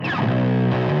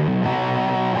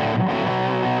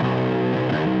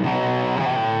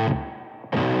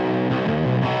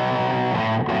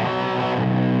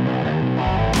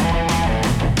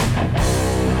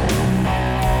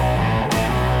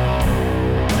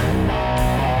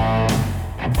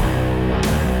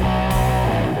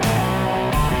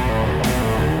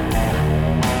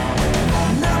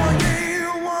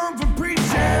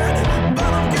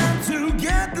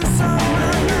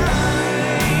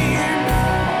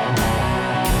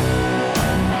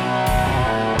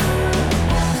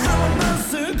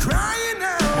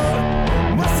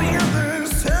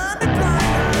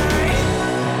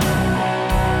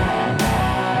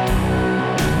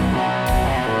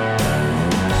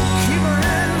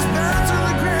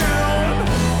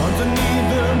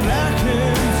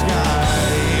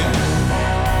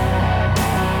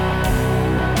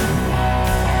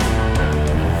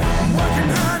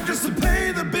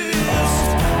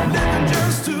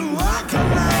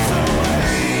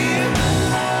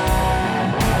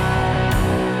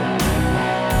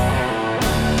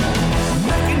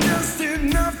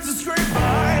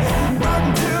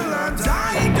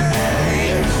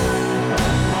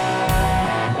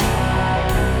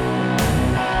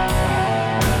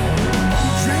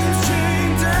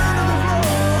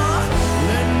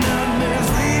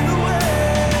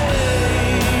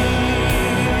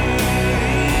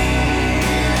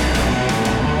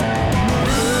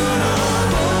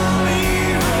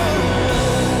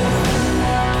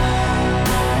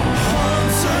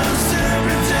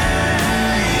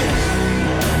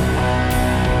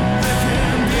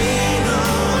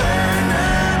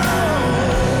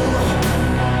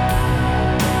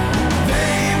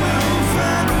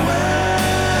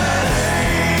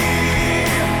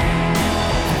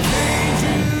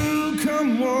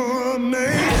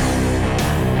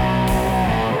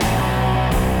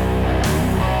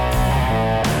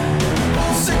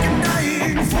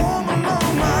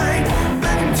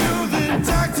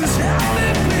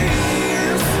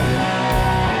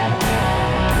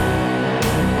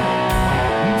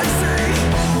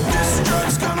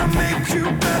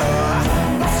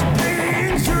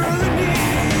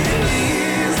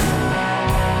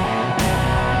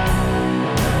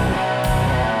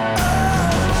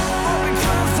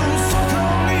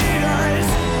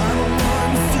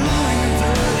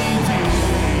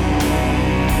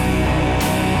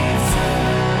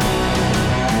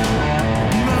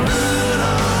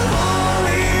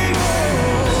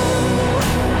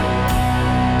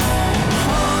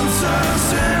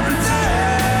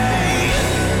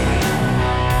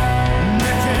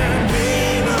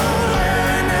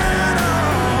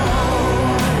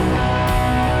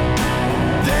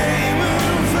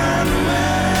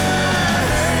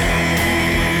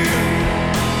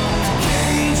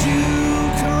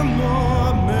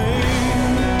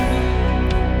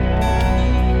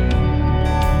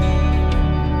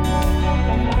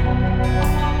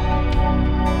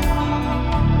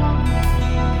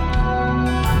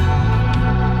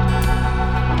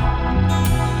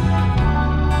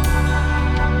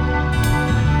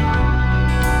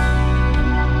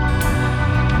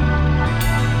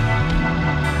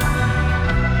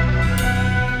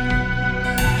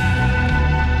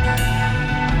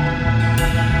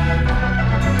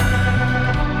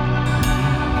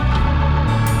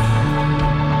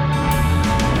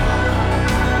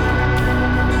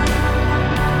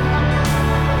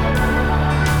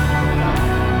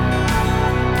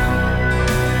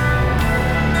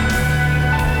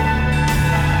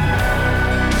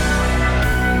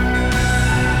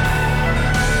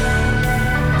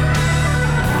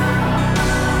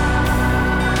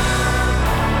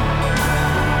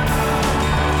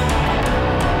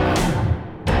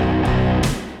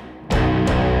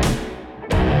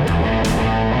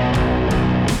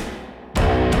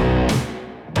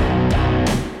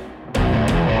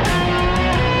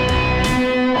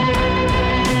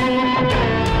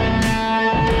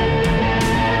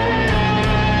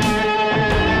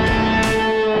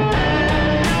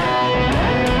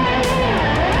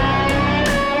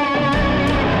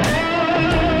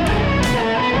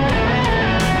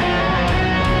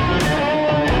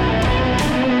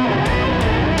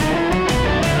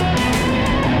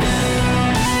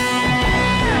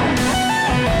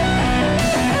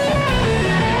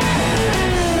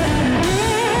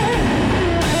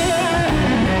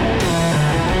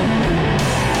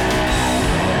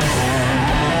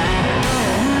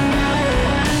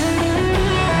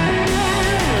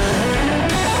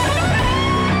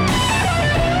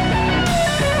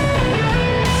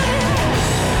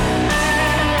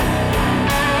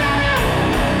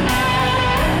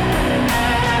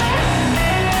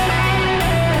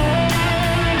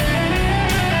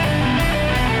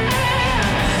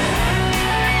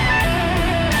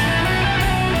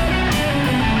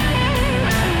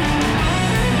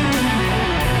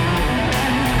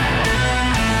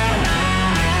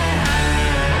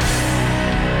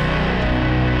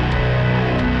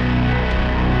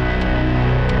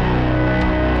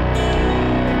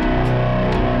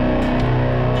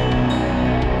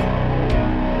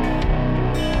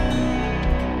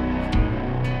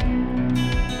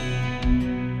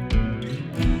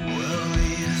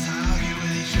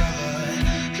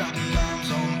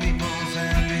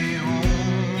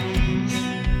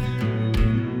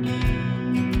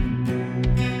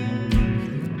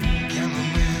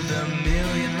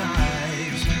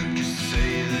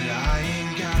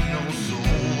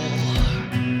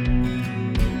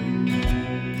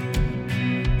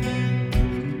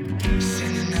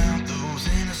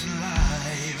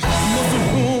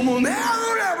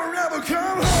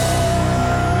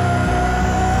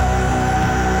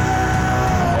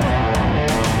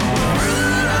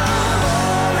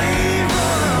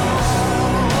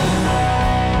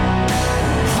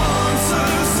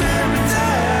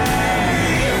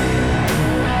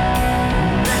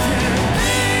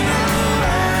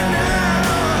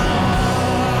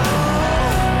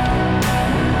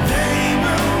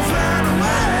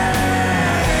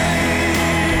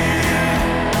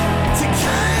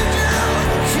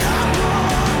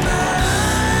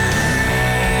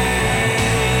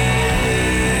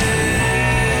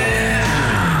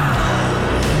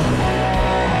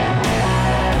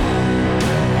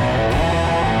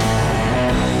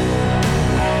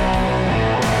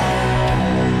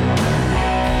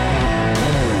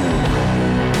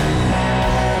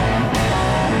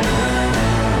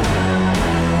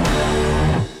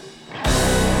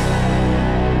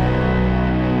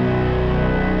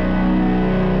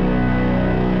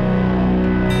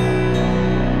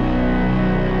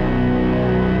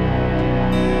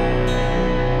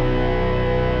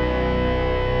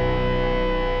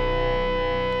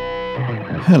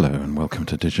Hello and welcome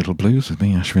to Digital Blues with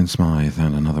me, Ashwin Smythe,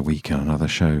 and another week and another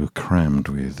show crammed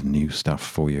with new stuff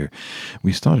for you.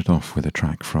 We started off with a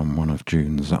track from one of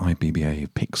June's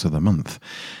IBBA Picks of the Month.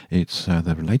 It's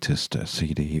the latest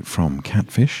CD from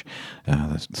Catfish.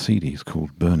 The CD is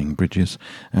called Burning Bridges,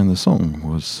 and the song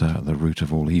was The Root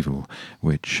of All Evil,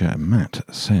 which Matt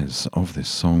says of this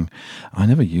song, "I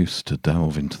never used to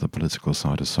delve into the political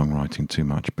side of songwriting too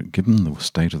much, but given the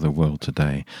state of the world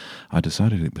today, I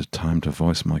decided it was time to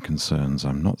voice my concerns.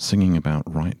 I'm not singing about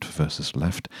right versus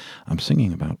left. I'm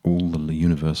singing about all the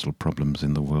universal problems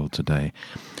in the world today,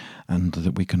 and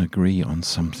that we can agree on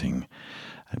something.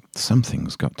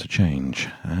 Something's got to change,"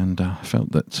 and I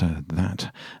felt that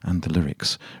that and the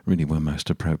lyrics really were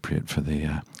most appropriate for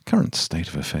the current state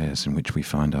of affairs in which we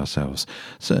find ourselves,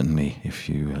 certainly if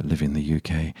you live in the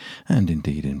UK and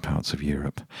indeed in parts of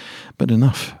Europe. But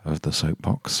enough of the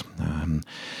soapbox.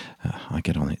 I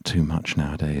get on it too much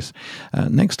nowadays.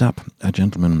 Next up, a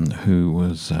gentleman who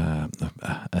was a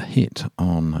hit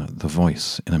on The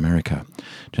Voice in America,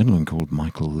 a gentleman called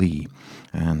Michael Lee,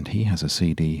 and he has a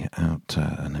CD out,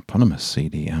 an eponymous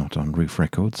CD out on Roof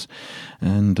Records,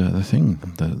 and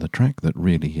the track that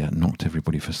really knocked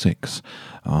everybody for six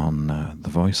on The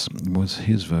Voice was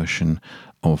his version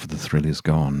of The Thrill Is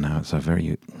Gone. Now, it's a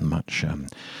very much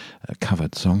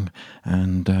covered song,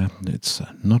 and it's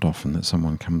not often that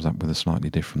someone comes up with a slightly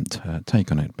different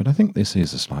take on it, but I think this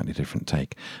is a slightly different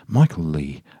take. Michael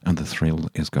Lee and The Thrill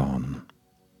Is Gone.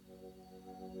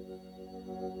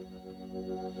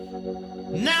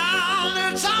 Now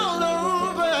it's all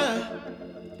over,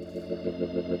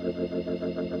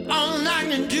 all I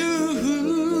can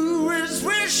do is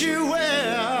wish you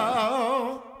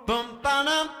well. Bum ba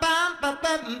dum bum ba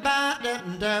bum ba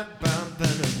dum da bum ba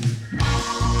dum.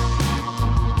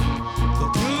 The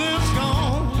thrill is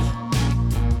gone.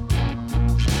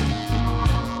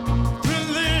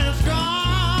 Thrill is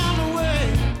gone away.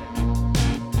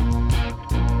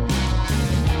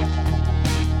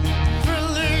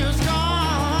 Thrill is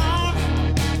gone.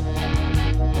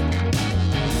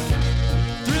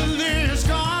 Thrill is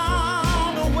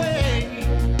gone away.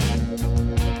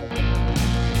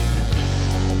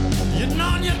 You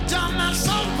know you done me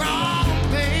so wrong,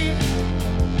 babe.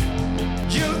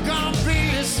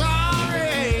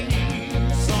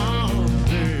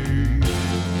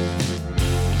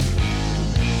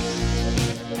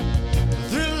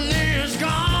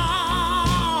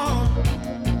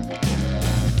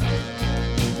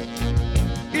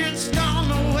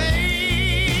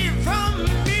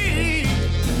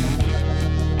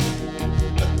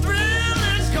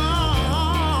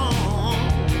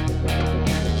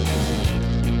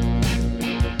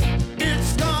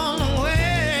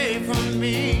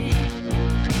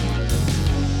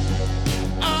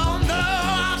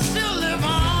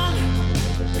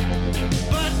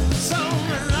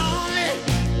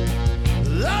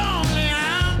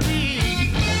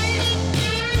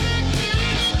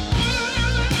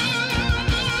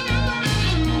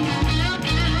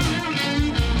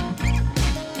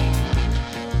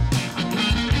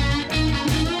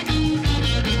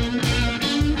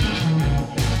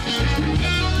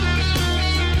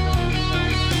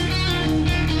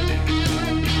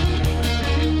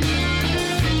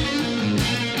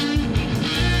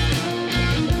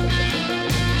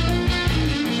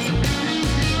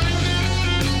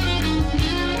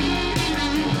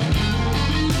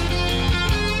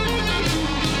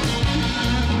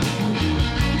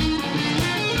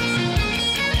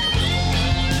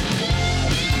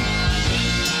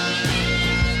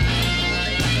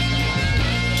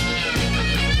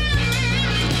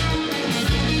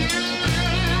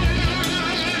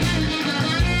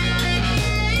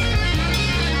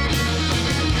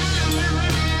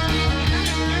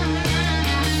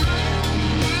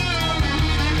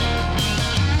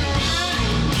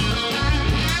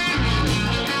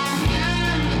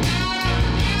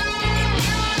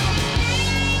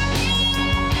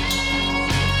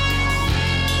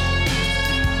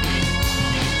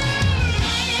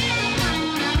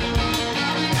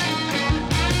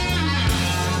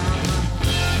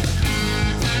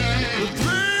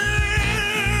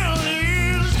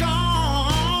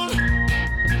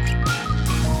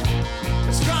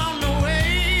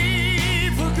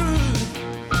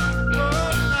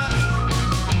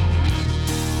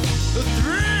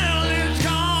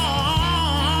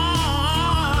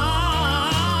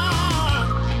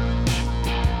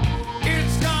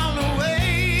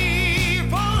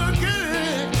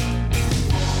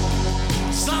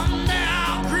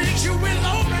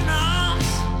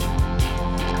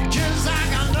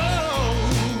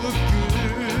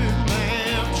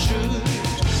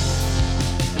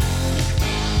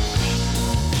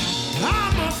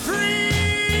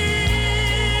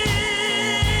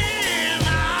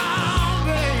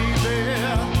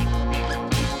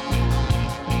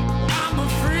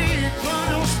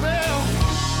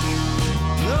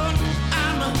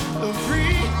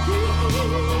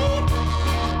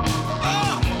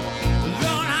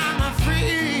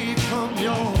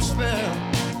 spell.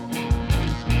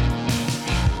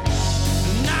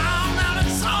 Now that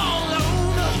it's all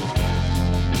over,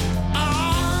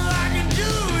 all I can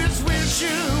do is wish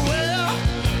you well,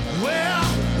 well.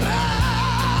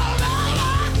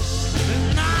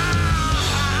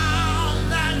 Now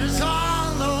that it's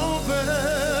all over,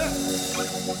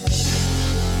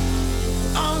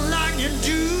 all I can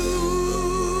do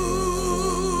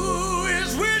is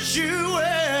wish you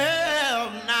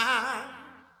well now.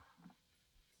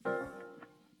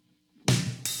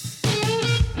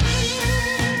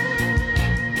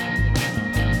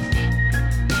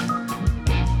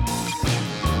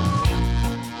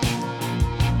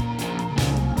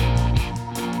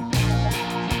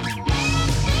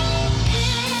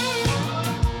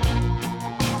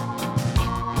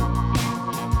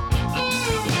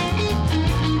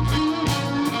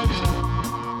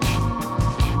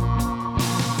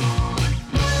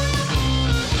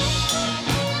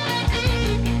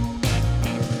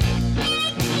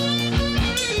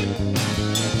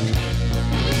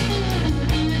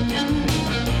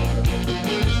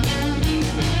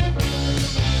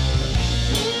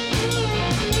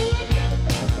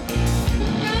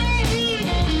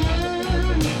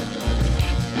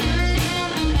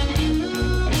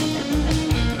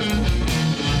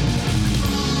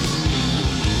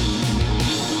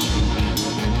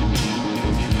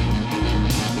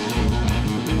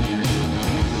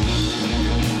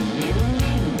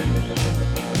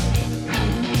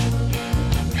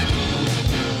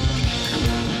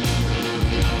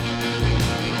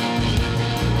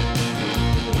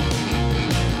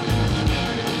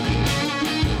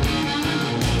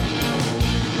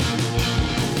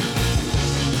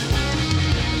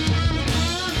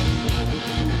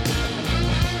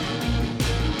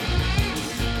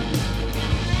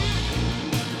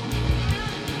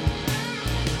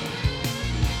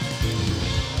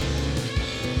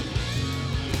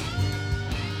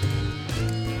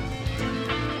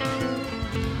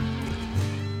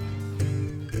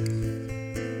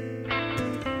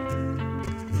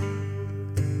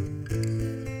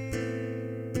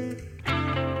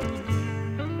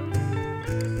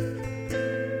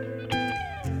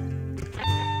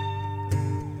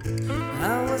 I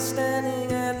was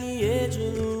standing at the edge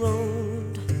of the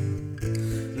road,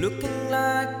 looking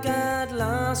like I'd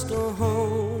lost all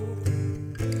hope.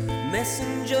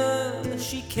 Messenger,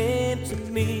 she came to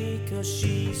me, 'cause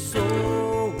she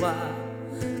saw why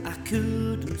I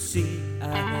couldn't see I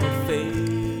had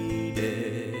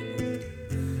faded.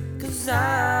 'Cause I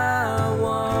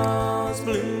was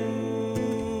blue.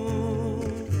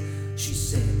 She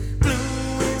said,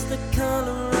 blue is the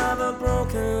color of a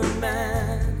broken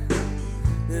man.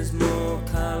 There's more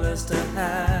colors to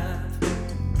have.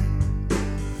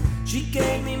 She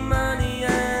gave me money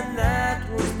and that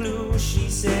was blue. She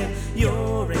said,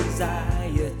 your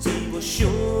anxiety will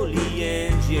surely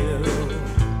end you.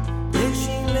 Then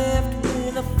she left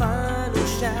with a final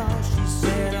shout. She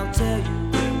said, I'll tell you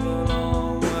it will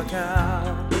all work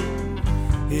out.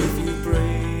 If you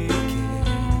break it,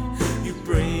 you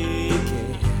break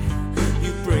it,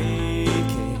 you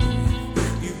break it,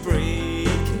 you break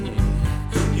it,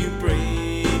 you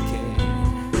break it.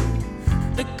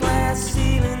 The glass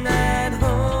ceiling that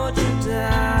holds you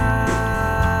down.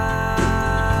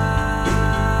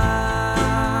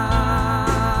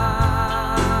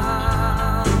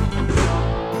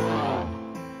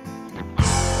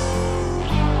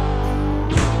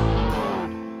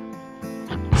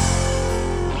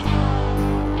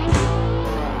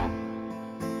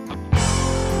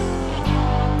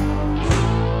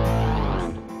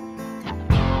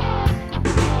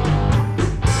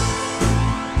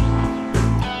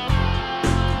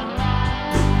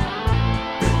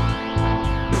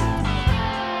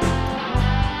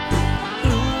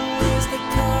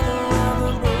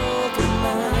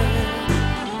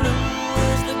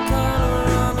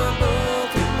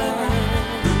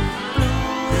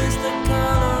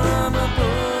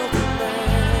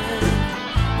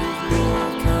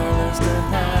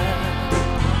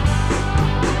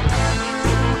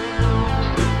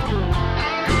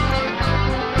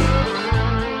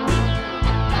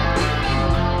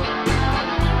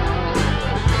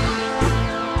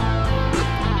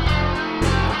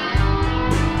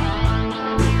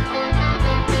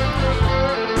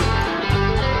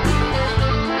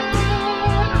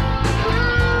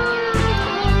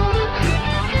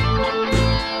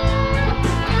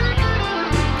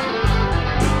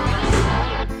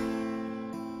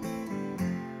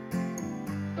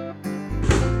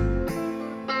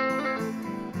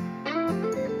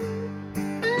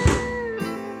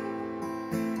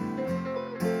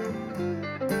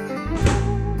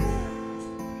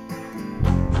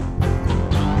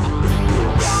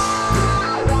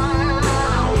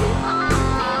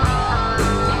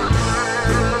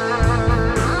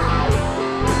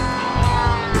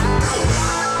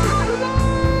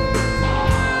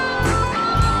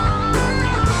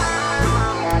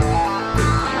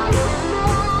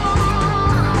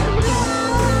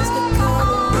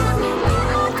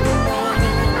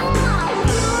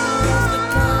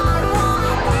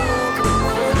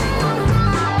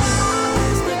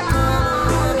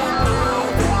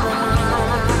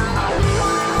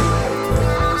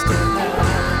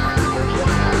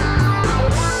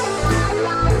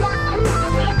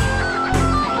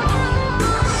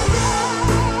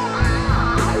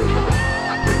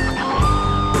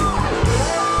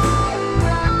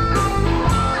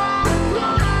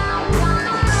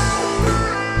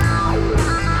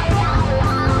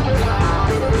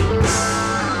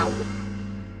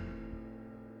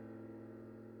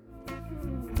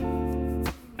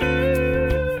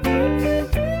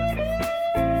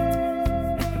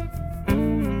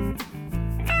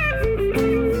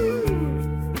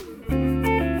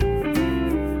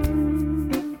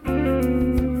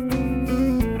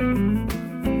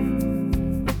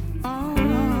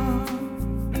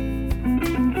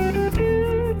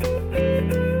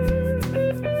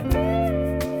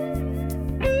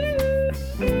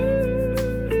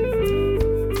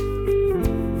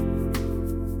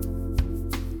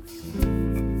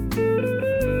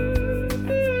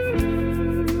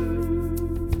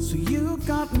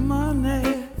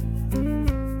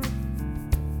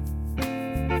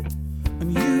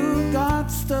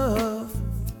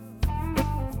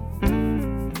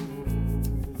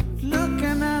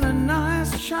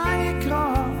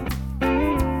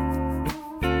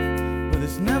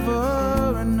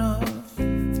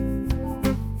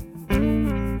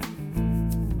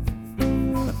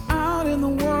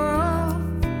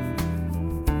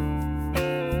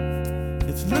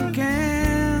 It's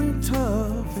looking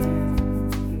tough.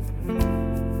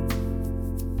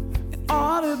 It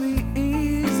ought to be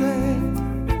easy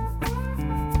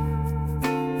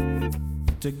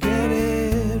to get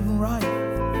it right.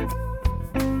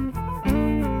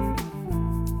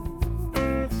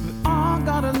 We all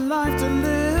got a life to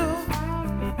live.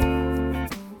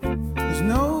 There's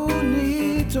no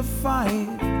need to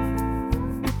fight.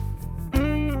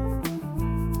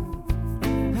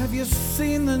 Have you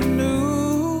seen the news?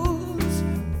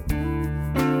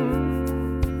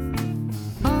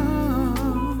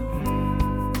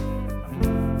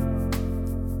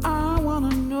 I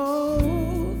wanna know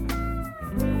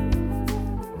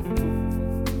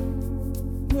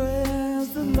where's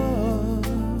the love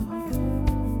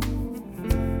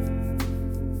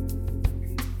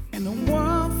in a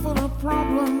world full of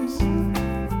problems.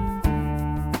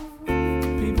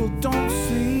 People don't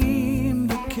seem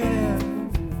to care.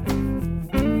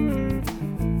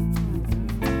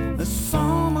 There's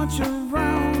so much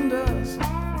around us,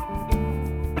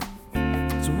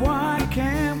 so why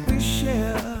can't we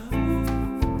share?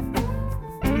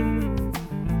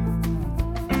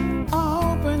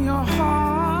 Open your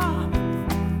heart,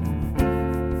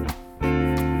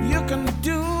 you can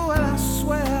do it, I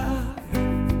swear.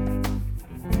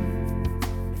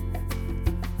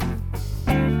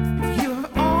 If you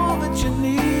have all that you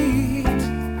need,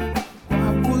 why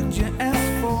would you ask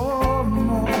for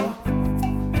more?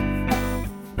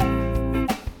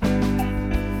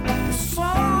 There's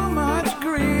so much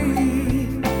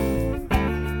greed,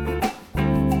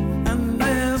 and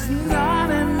there's not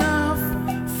enough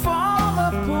for the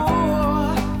poor.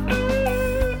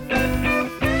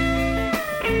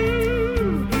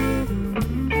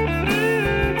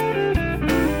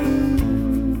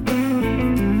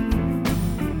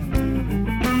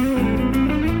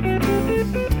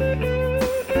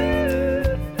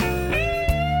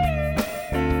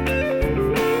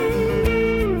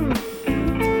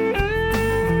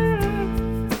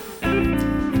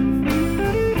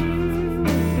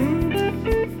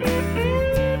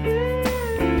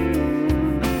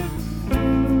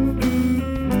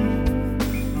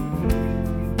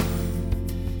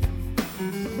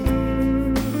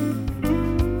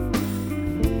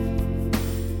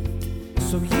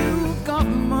 So you got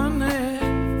money,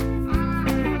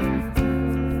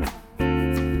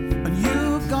 and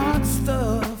you got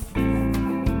stuff.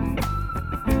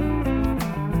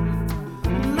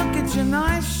 Look at your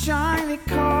nice shiny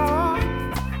car,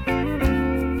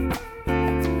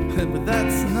 but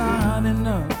that's not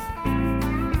enough.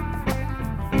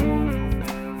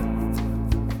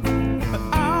 But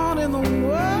out in the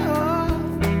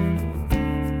world,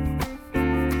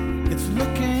 it's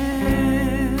looking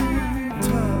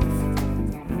tough.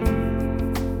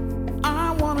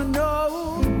 I wanna know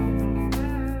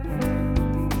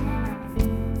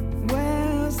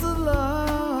where's the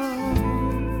love?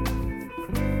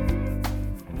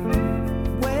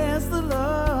 Where's the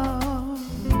love?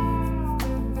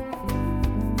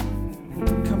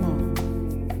 Come on.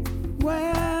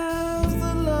 Where's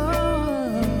the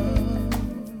love?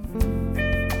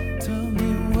 Tell me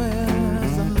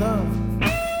where's the love?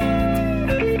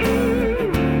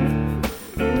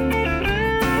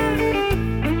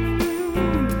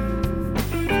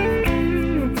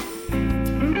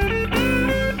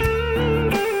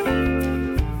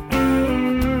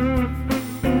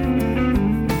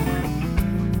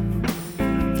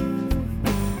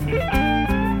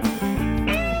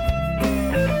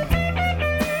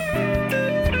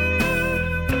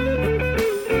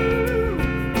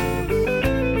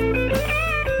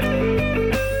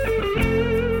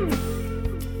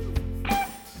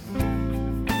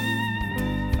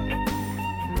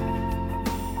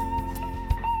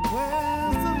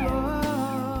 Where's the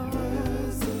love?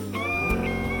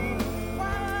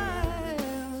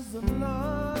 Where's the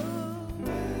love?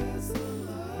 Where's the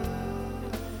love?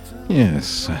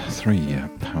 Yes, three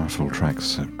powerful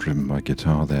tracks driven by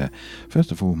guitar there.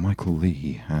 First of all, Michael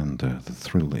Lee and The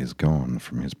Thrill Is Gone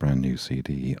from his brand new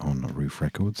CD on Roof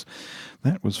Records.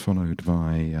 That was followed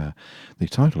by the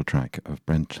title track of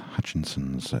Brent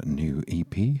Hutchinson's new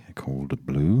EP called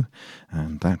Blue,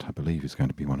 and that I believe is going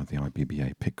to be one of the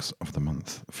IBBA picks of the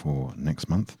month for next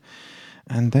month.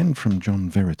 And then from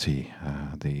John Verity,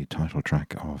 the title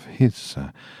track of his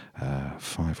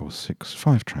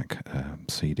 5-track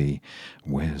CD,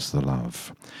 Where's the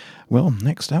Love? Well,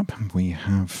 next up we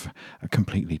have a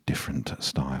completely different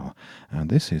style, and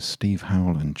this is Steve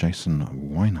Howell and Jason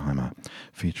Weinheimer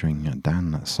featuring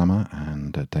Dan Summer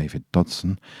and David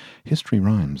Dodson. History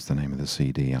Rhymes, the name of the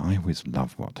CD. I always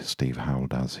love what Steve Howell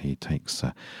does. He takes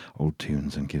old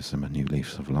tunes and gives them a new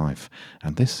leaf of life,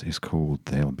 and this is called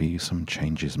There'll Be Some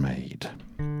Changes Made.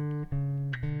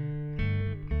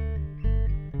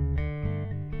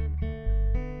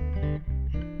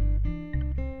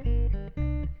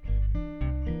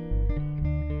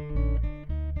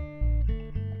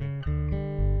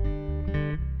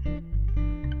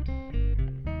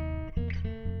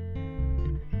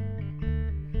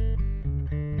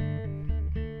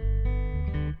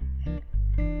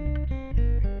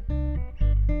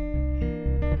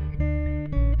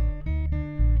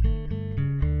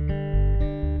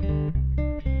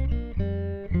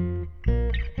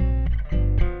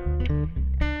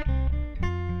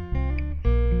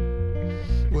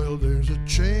 Well, there's a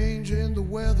change in the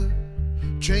weather,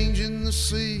 change in the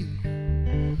sea.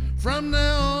 From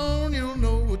now on, you'll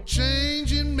know a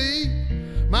change in me.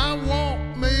 My walk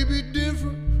may be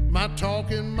different, my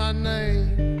talk and my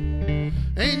name.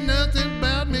 Ain't nothing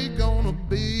about me gonna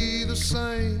be the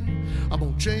same. I'm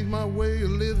gonna change my way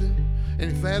of living,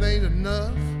 and if that ain't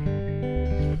enough,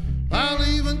 I'll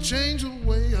even change the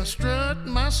way I strut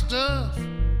my stuff.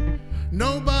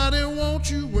 Nobody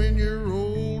wants you when you're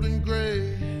old and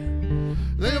gray.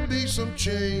 There'll be some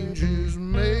changes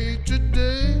made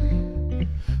today.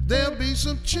 There'll be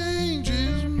some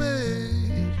changes made.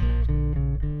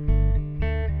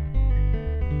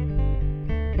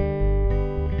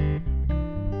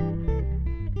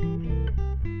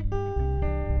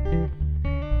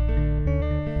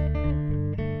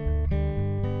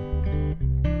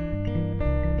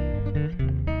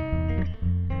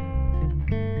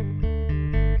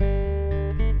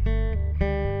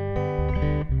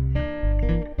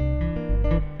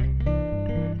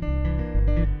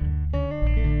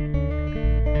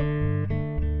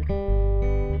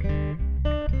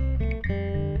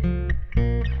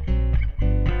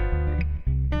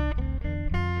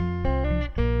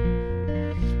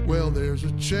 Well, there's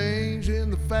a change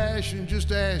in the fashion,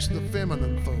 just ask the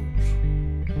feminine folks.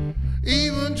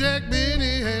 Even Jack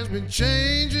Benny has been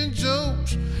changing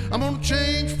jokes. I'm gonna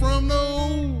change from the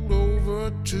old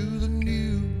over to the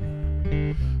new.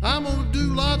 I'm gonna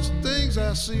do lots of things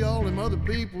I see all them other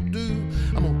people do.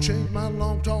 I'm gonna change my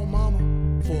long tall mama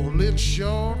for a little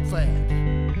short fat.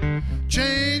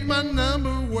 Change my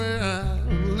number where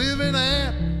I'm living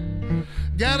at.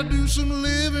 Gotta do some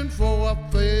living before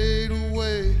I fade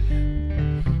away.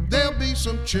 There'll be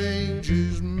some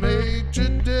changes made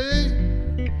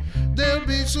today. There'll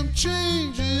be some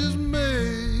changes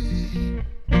made.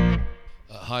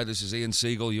 Hi, this is Ian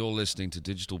Siegel. You're listening to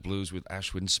Digital Blues with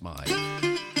Ashwin Smythe.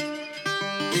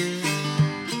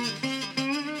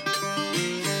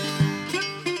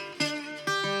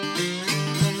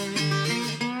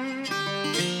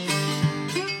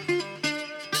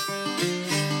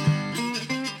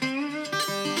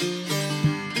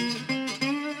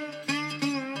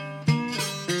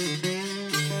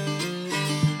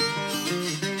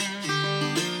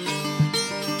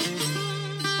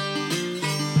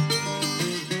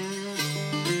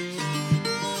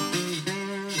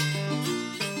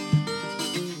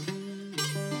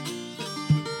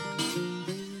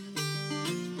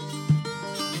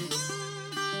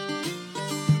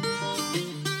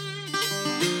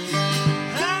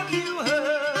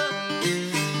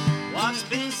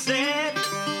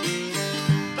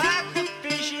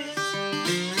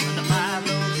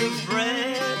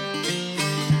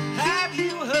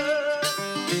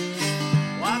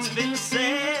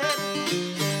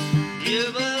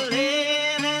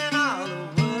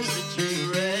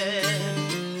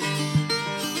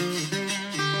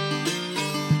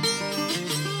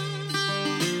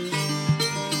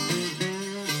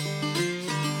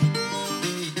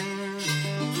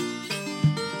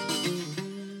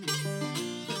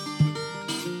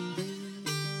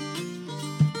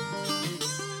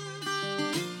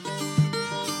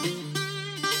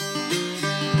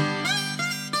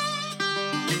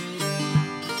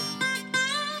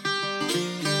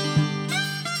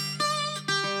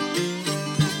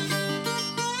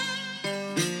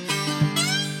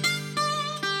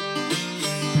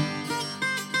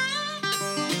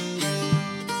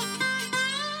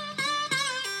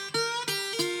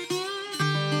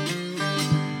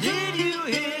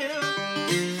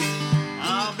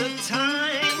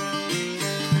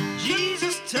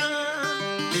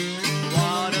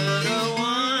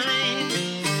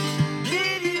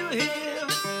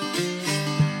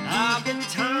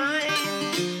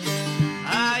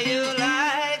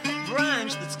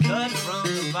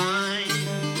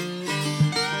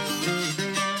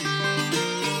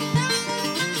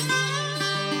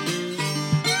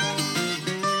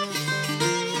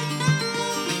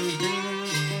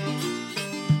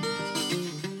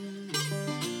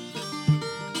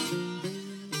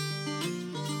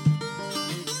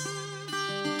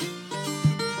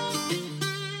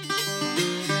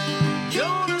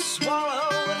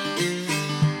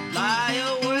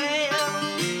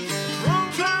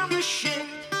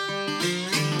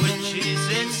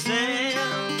 set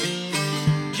sail.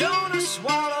 Jonah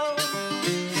swallowed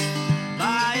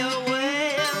by a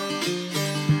whale.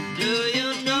 Do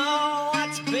you know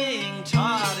what's being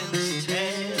taught in this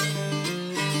tale?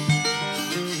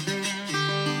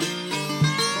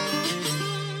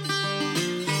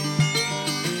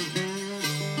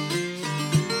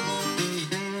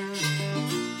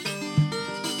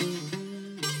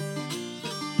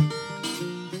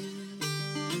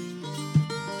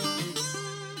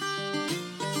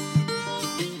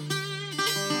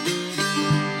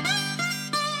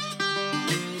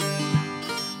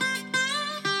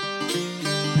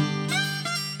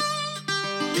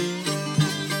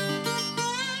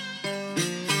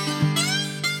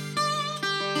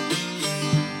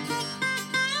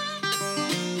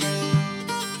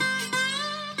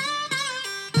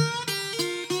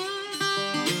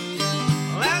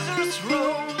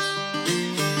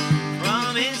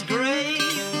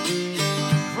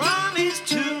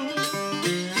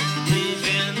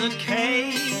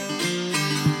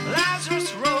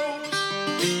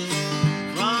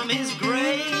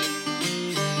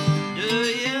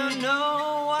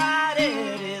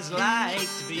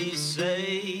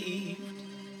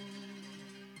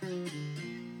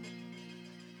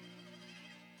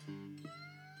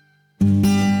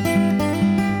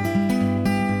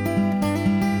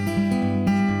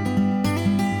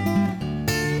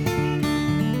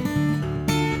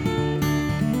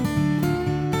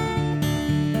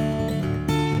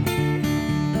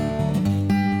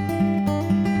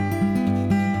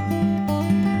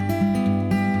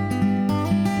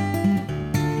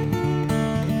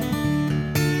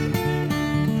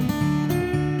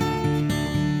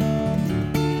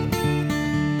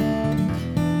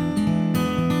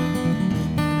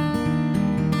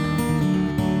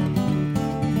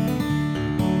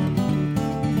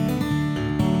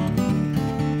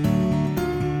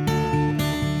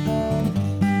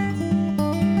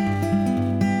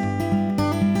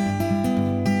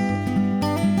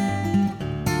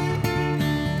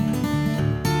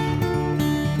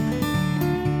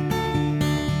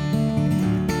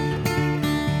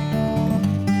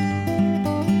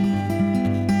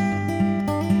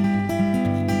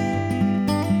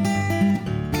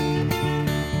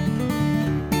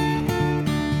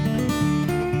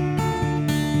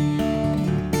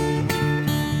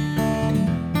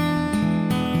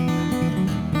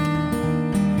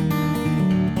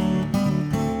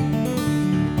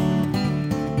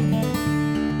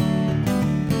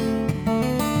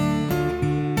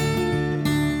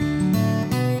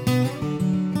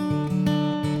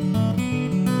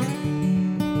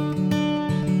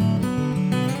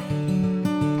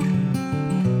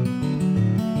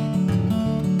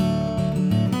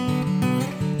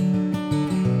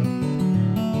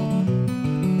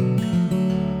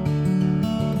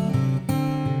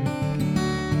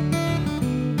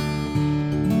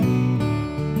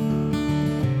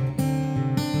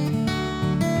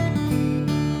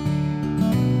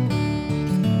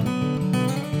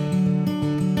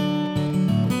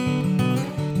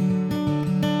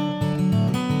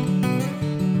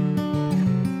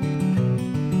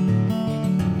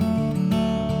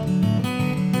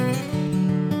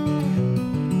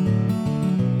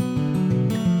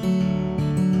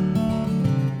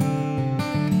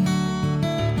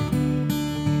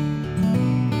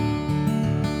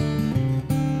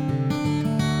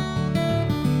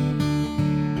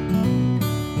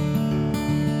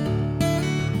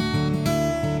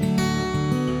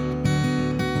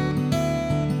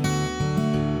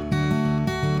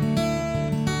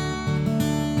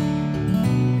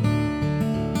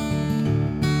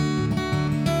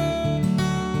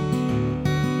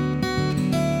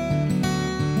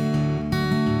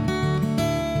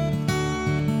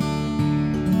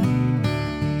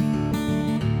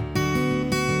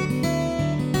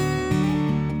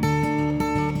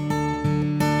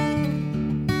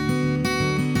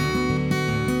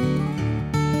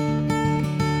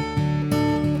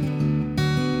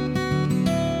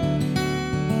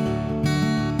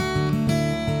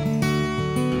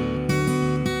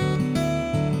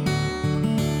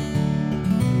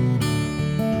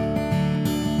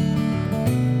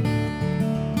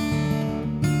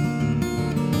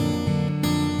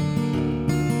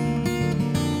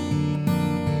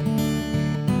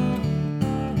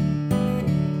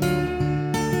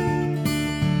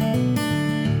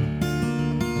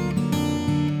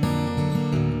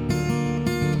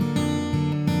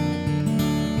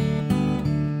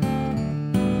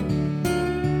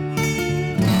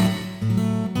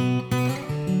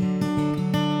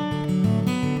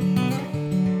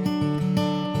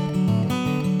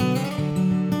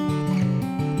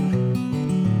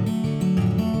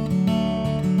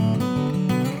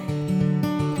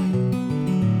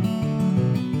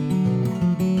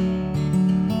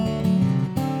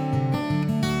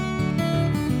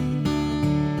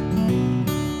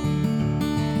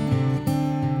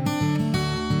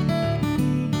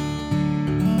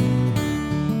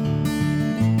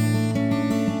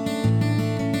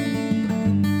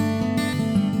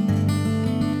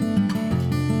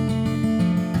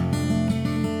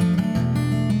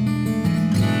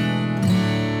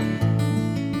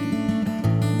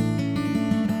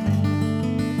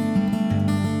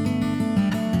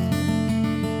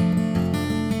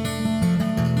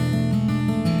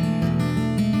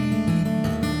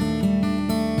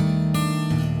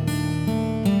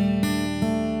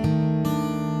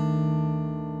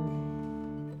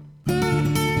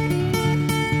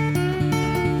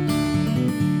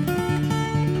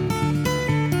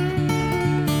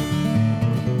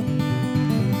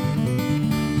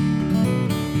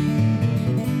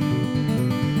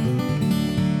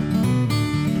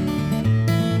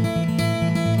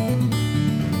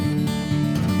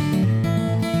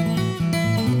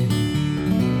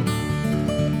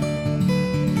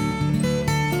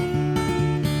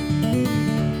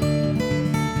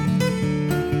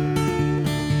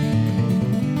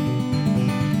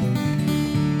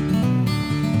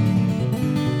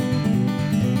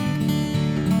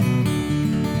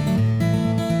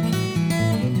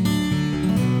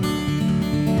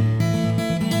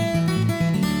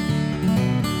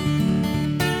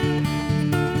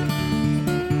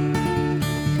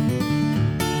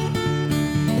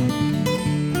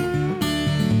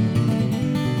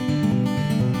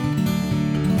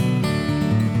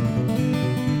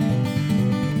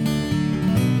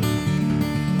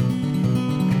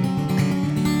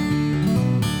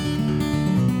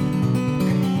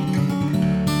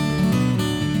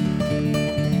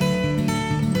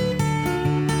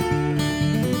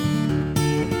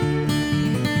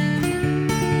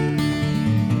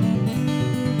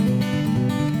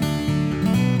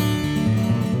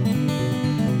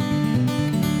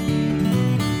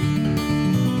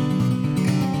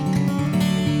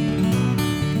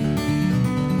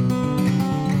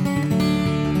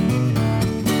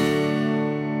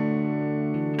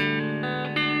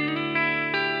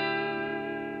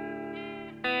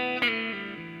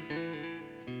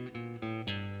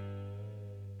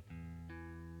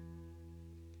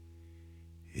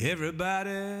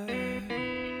 Everybody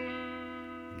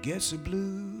gets the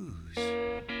blues.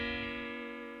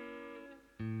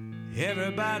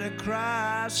 Everybody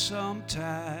cries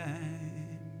sometimes.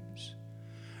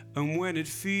 And when it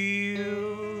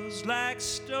feels like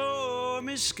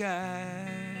stormy skies,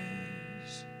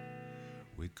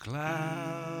 with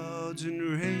clouds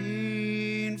and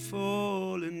rain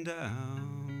falling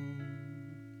down,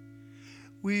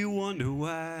 we wonder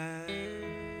why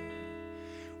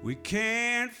we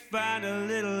can't find a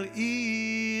little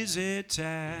easy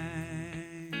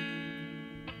time.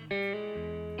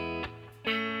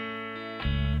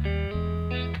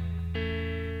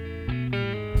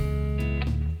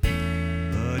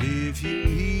 But if you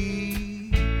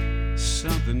need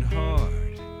something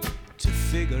hard to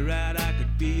figure out, I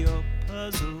could be your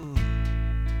puzzle.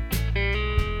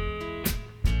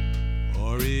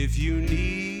 Or if you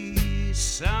need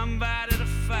somebody to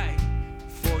fight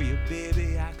for you,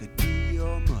 baby, I could be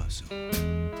your muscle.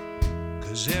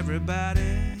 'Cause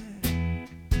everybody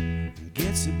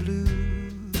gets the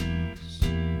blues.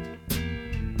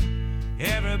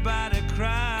 Everybody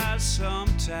cries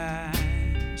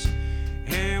sometimes,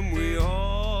 and we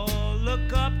all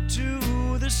look up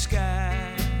to the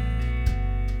sky.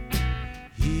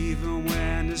 Even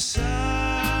when the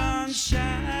sun's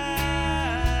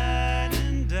shining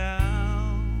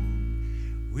down,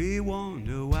 we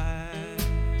wonder why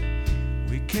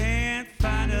we can't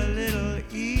find a little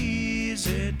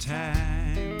easy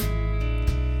time.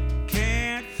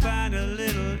 Can't find a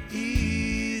little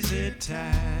easy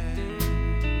time.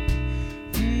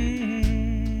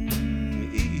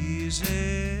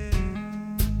 Easy.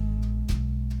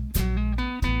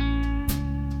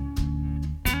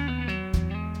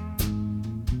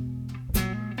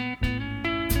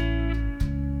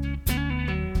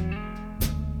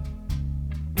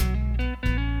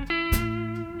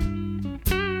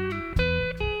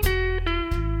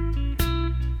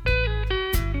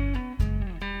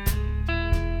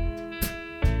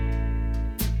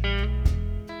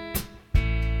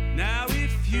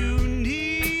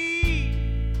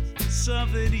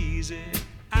 Something easy,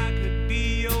 I could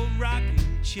be your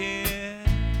rocking chair.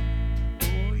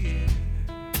 Oh yeah.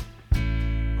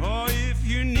 Or if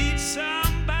you need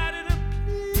somebody to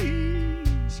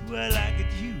please, well, I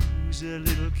could use a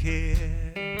little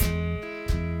care.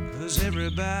 'Cause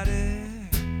everybody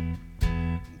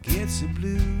gets the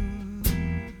blues.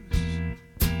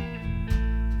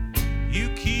 You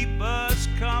keep us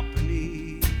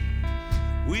company,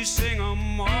 we sing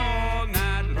 'em all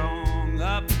night long,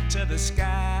 up to the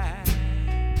sky,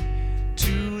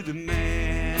 to the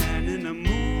man in the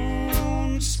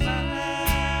moon smiling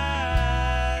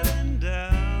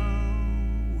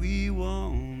down. We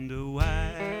wonder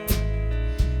why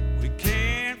we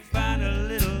can't find a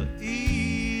little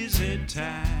easy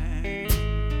time.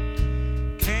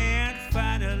 Can't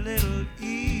find a little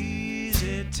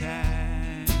easy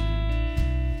time.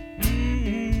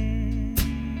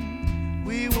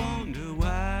 We wonder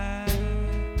why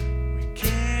we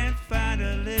can't find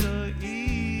a little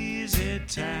easy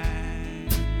time.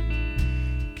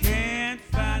 Can't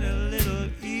find a little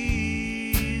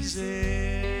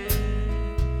easy.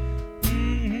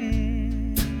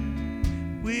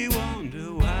 We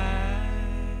wonder why.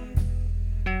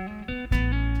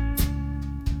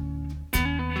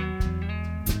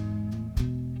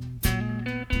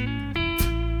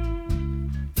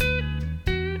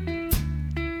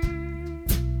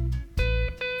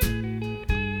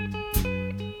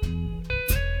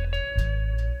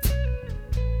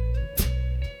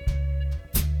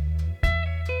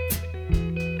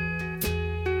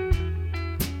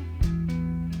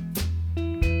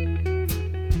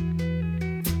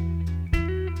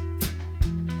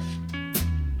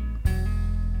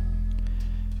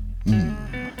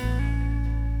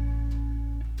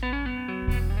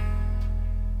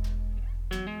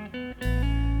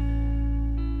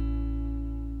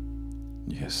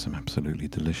 Yes, some absolutely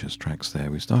delicious tracks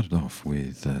there. We started off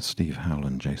with Steve Howell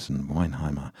and Jason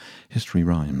Weinheimer, History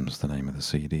Rhymes, the name of the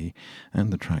CD,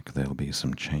 and the track There'll Be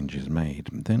Some Changes Made.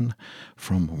 Then,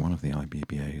 from one of the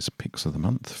IBBA's picks of the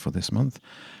month for this month,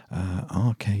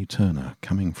 R.K. Turner,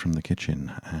 Coming from the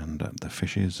Kitchen, and The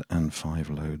Fishes and 5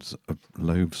 Loaves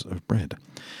of Bread.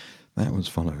 That was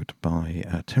followed by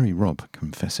Terry Robb,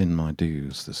 Confessin' My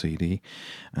Dues, the CD,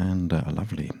 and a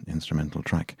lovely instrumental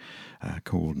track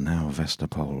called Now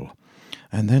Vestapol.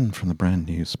 And then from the brand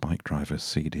new Spike Drivers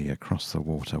CD, Across the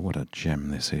Water. What a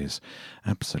gem this is.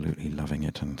 Absolutely loving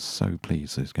it, and so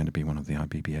pleased it's going to be one of the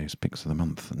IBBA's picks of the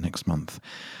month next month.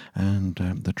 And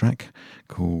the track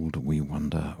called We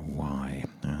Wonder Why.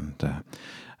 And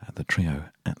the trio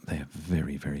at their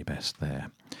very, very best there.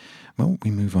 Well,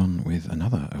 we move on with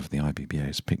another of the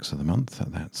IBBA's picks of the month.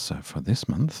 That's for this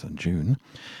month, June.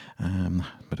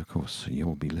 But of course,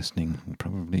 you'll be listening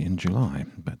probably in July.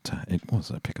 But it was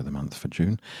a pick of the month for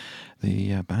June.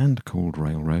 The band called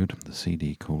Railroad, the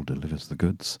CD called Delivers the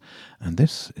Goods, and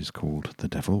this is called The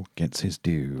Devil Gets His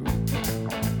Due.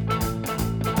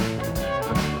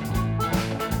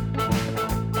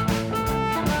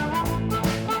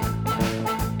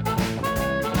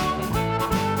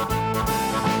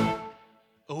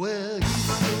 Well, he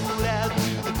sold out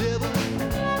to the devil,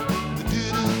 but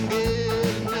didn't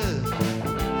get enough.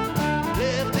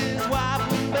 Left his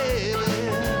wife and baby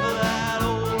for that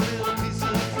old little piece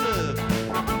of fluff.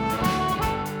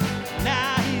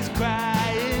 Now he's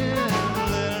crying,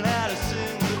 learning how to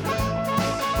sing the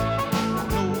blues.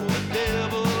 No, the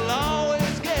devil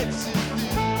always gets his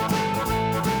due.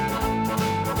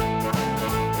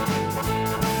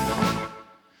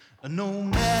 No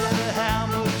matter how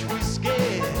much we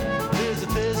scare, there's a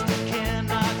thirst he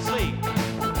cannot slake.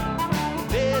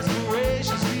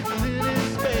 Desperation sleeping in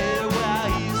his bed while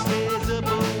he stays up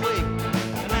awake.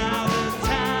 Now the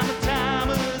time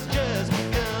has just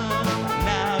begun.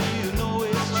 Now you know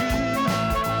it's true.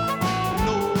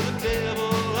 No, the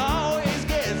devil always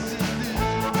gets his due.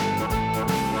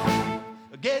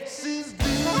 Gets his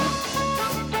due.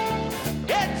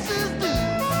 Gets his due.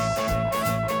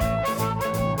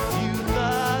 You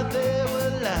thought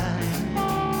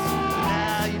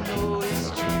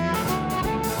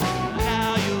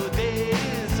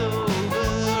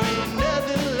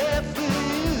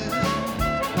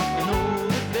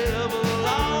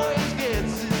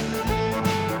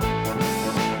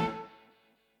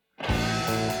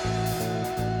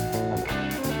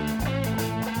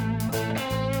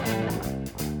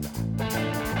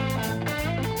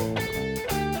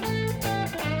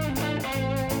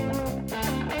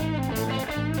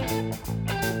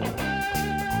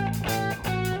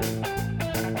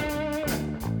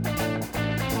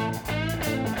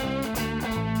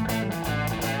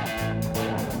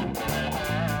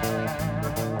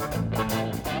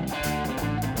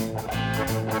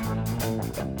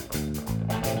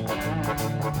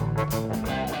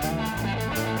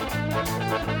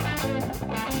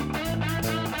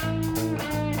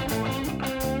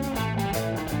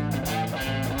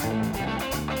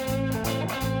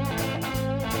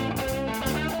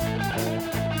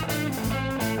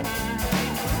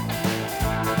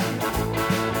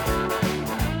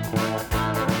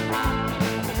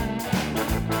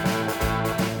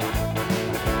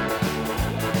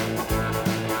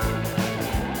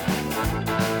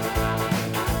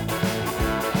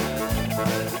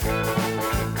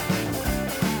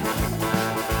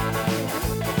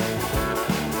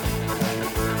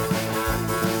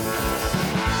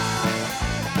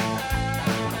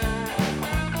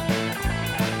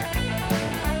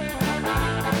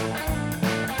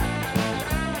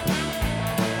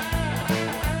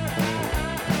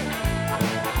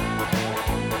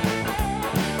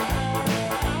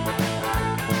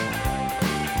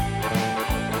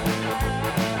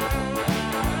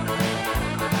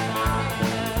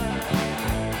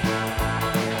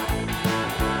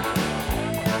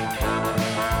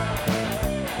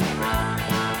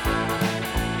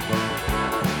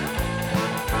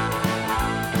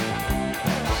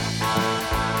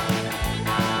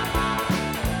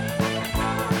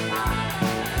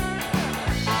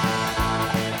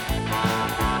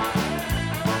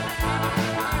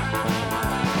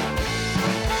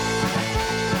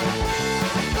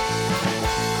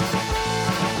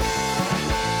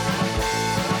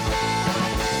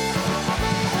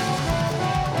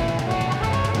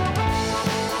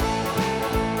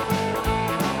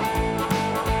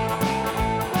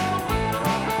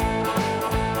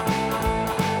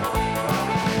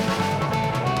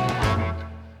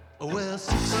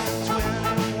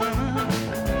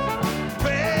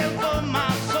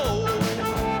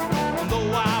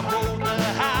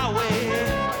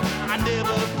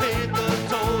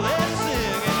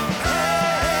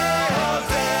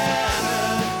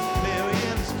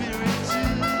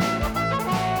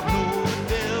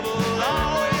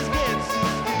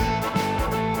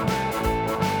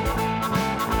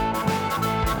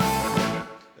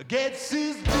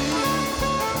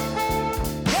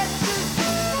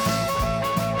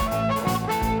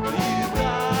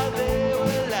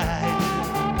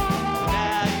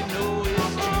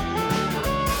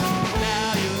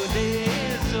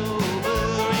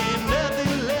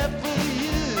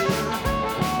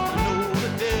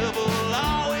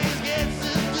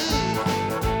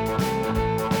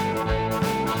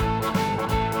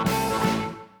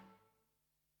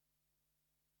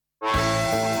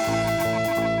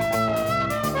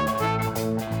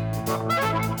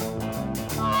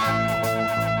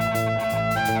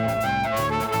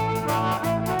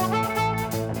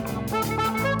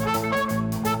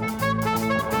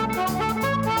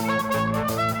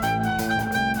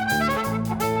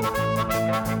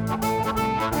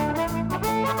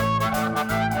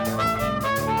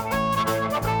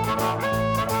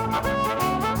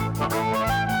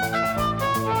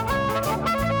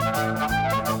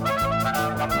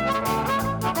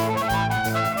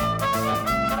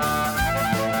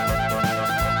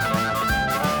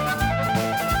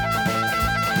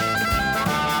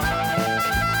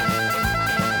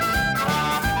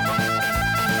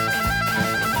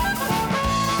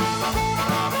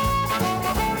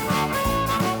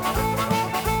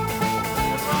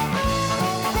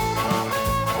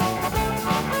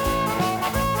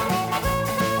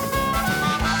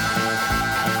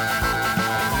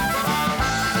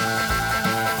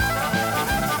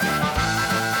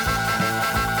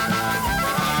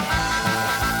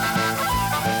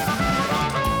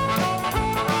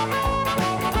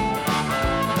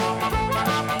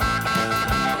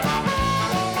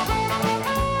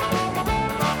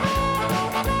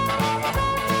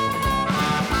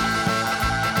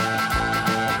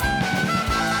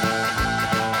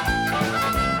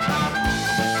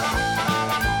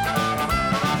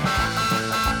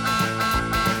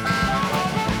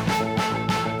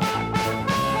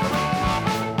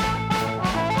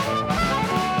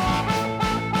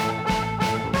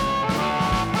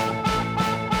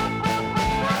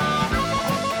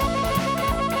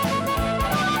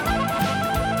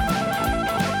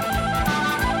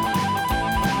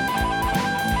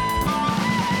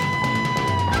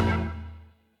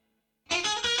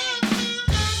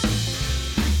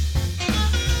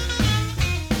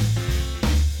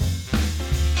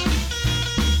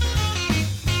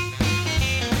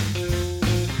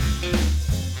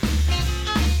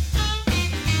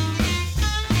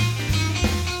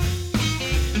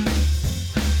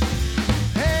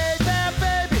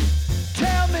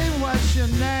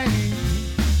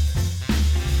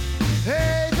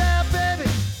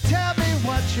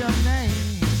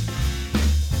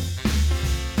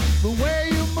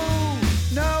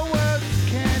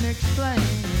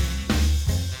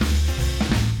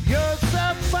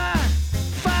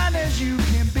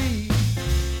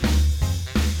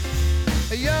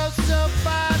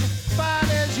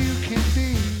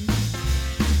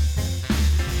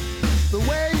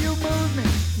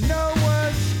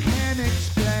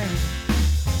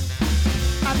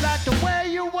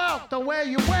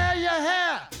you wear your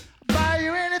hair, buy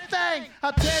you anything,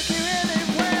 I'll take you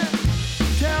anywhere.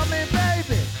 Tell me,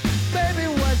 baby, baby,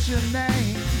 what's your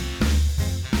name?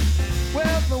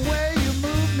 Well, the way you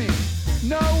move me,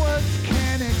 no words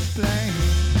can explain.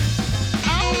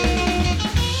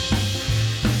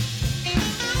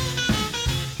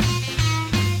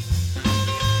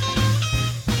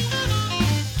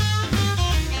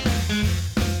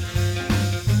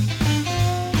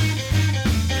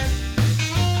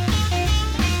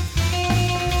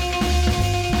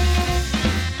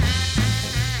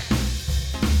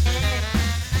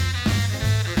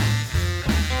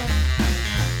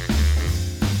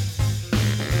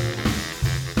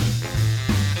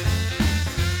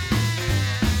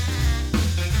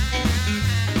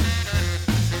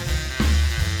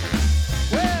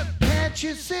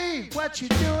 You see what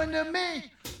you're doing to me?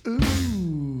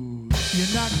 Ooh, you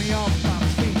knock me off my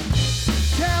feet.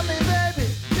 Tell me, baby,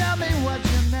 tell me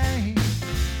what's your name?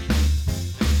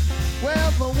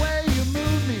 Well, the way you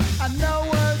move me, I know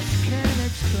words can't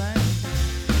explain.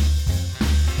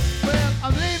 Well,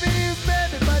 I'm leaving you,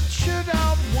 baby, but you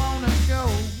don't wanna go.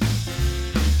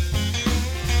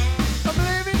 I'm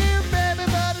leaving you, baby,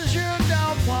 but you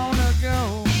don't wanna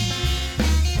go.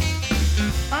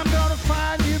 I'm gonna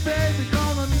find you, baby,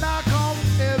 gonna knock on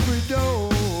every door.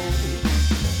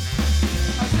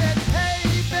 I said, hey,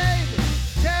 baby,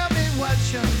 tell me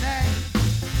what's your name?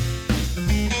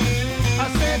 I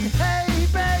said, hey,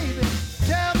 baby,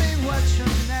 tell me what's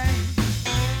your name?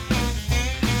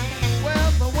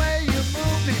 Well, the way you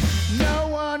move me, no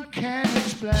one can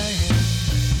explain.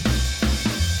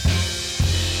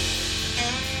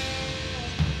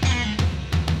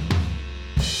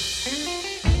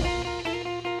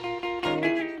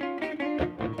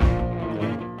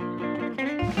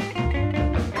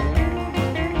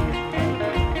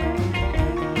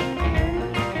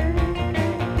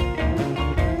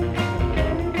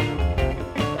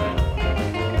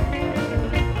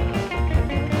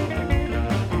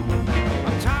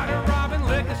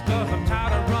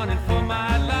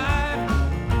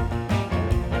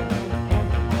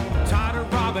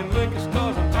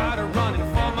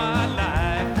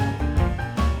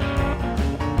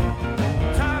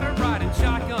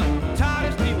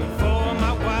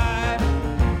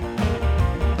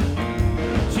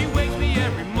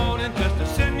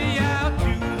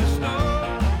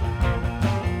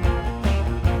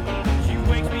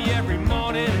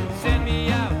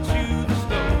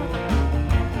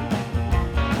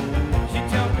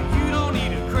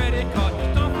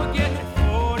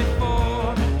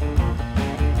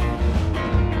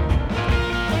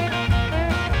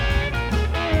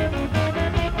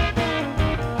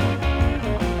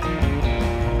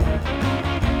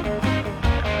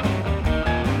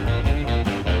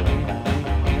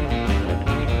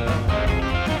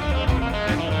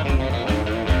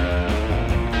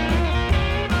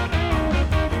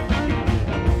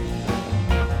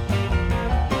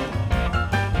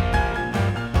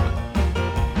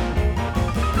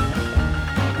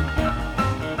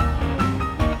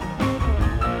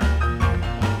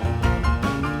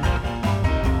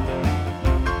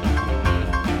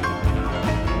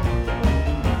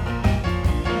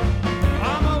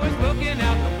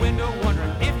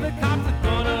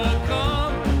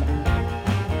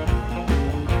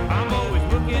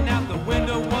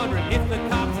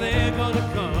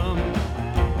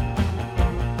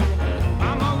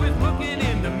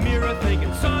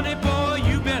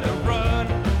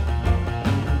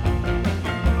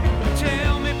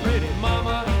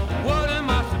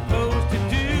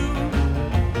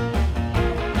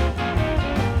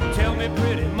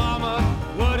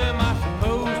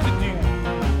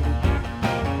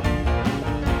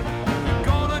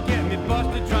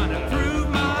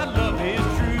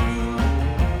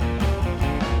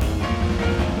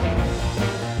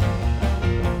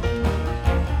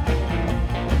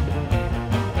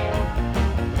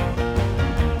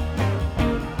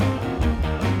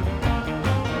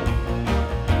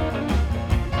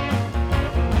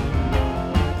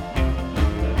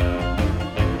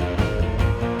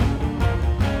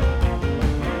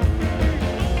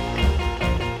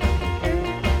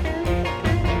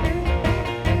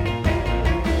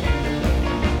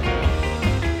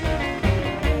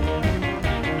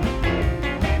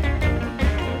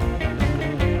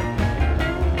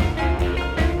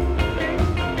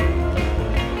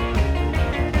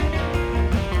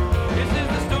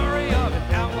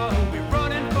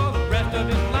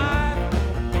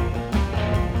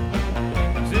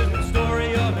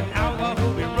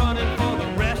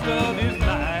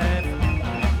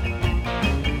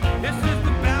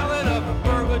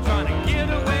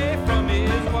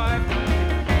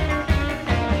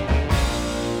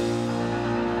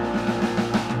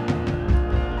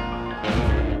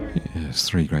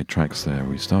 three great tracks there.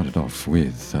 We started off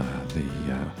with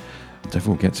the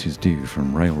Devil Gets His Due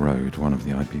from Railroad, one of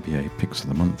the IBBA picks of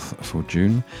the month for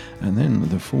June, and then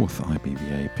the fourth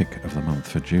IBBA pick of the month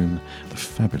for June, the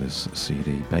fabulous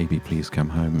CD Baby Please Come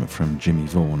Home from Jimmy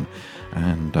Vaughan,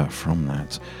 and from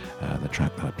that the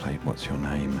track that I played, What's Your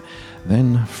Name.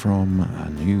 Then from a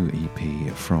new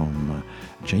EP from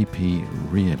JP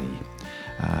Really,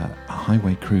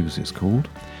 Highway Cruise it's called,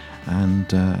 and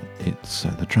it's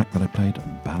the track that I played,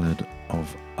 Ballad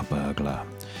of a Burglar.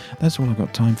 That's all I've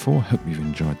got time for. Hope you've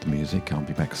enjoyed the music. I'll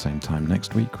be back same time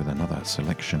next week with another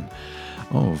selection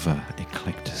of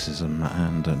eclecticism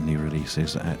and new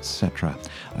releases, etc.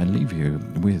 I leave you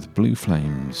with Blue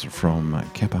Flames from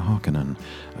Kepa Harkinen,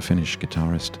 a Finnish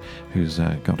guitarist who's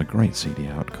got a great CD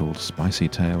out called Spicy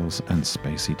Tales and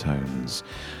Spacey Tones.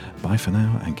 Bye for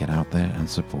now, and get out there and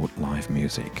support live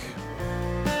music.